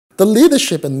The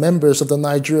leadership and members of the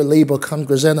Nigeria Labour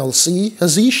Congress NLC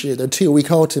has issued a 2-week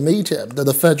ultimatum to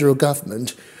the federal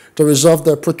government to resolve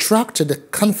the protracted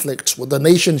conflicts with the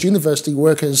nation's university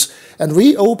workers and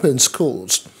reopen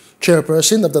schools.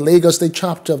 Chairperson of the Lagos State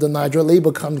chapter of the Nigeria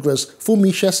Labour Congress, Funmi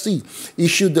Shesi,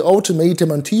 issued the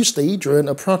ultimatum on Tuesday during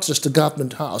a protest to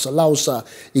Government House, Alausa,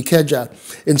 Ikeja,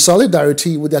 in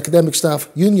solidarity with the Academic Staff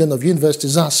Union of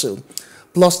Universities ASUU.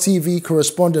 Plus TV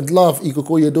correspondent Love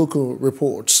Ikukoyedoku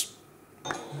reports.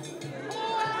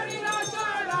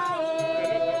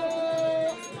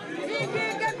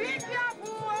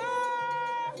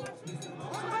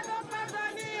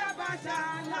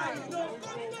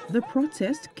 The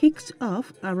protest kicked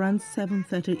off around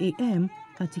 7:30 a.m.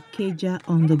 at Ikeja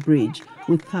on the bridge,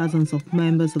 with thousands of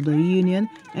members of the union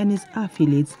and its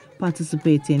affiliates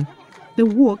participating. They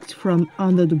walked from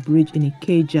under the bridge in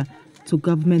Ikeja to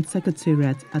Government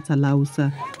Secretariat at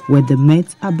Alausa, where they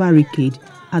met a barricade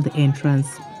at the entrance.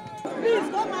 Please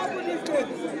come out with this case.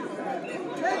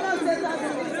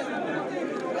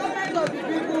 Government of the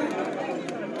people,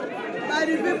 by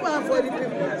the people and for the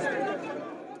people.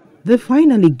 They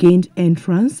finally gained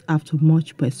entrance after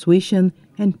much persuasion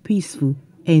and peaceful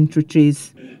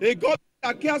entreaties. A government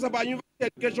that cares about university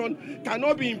education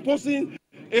cannot be imposing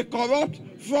a corrupt,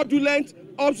 fraudulent,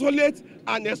 obsolete,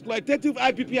 and exploitative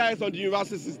IPPIS on the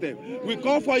university system. We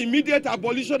call for immediate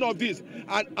abolition of this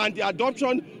and the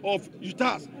adoption of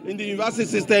UTAS in the university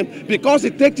system, because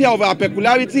it takes care of our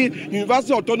peculiarity,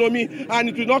 university autonomy, and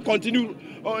it will not continue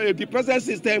the present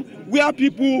system where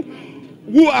people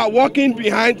who are working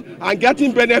behind and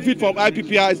getting benefit from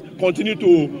IPPIs continue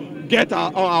to get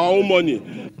our own money.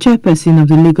 Chairperson of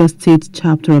the Lagos State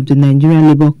chapter of the Nigerian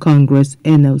Labour Congress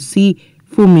NLC,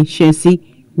 Funmi Shesi,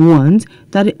 warned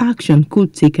that the action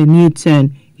could take a new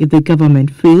turn if the government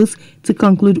fails to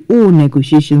conclude all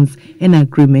negotiations and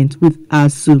agreement with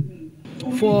ASUU.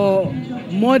 For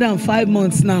more than 5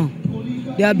 months now,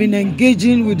 they have been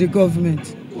engaging with the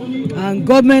government, and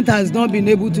government has not been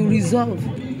able to resolve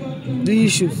the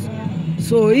issues.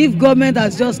 So if government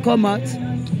has just come out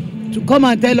to come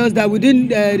and tell us that within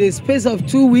the space of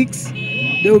 2 weeks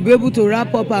they will be able to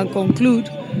wrap up and conclude,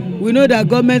 we know that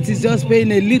government is just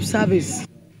paying a lip service.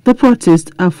 The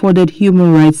protest afforded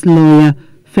human rights lawyer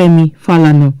Femi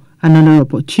Falana another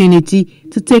opportunity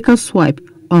to take a swipe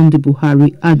on the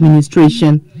Buhari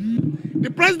administration. The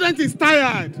president is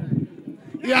tired.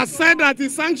 He has said that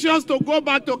his sanctions to go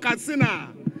back to Katsina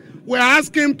will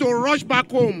ask him to rush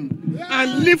back home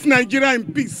and leave Nigeria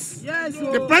in peace. Yes,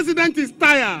 the president is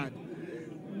tired.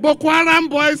 Boko Haram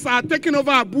boys are taking over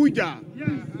Abuja.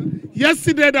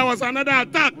 Yesterday there was another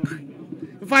attack.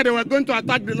 In fact, they were going to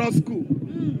attack the law school.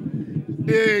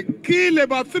 They killed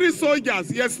about 3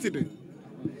 soldiers yesterday.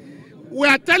 We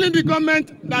are telling the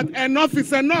government that enough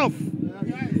is enough.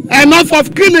 Enough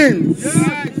of killings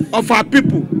of our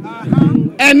people.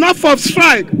 Enough of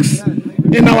strikes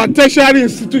in our tertiary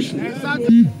institutions.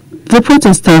 The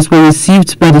protesters were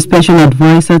received by the Special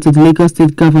Advisor to the Lagos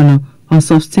State Governor on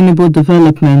Sustainable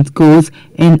Development Goals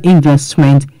and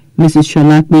Investment, Mrs.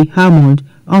 Sholakbe Hammond,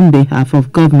 on behalf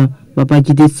of Governor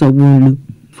Babajide Sanwo-Olu.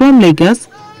 From Lagos,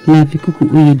 Love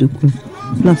Ikukoyedoku,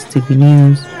 Plus TV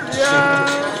News.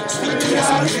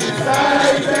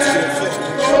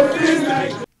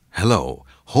 Hello,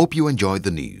 hope you enjoyed the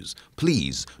news.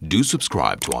 Please do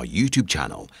subscribe to our YouTube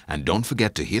channel and don't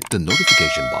forget to hit the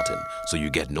notification button so you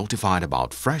get notified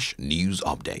about fresh news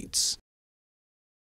updates.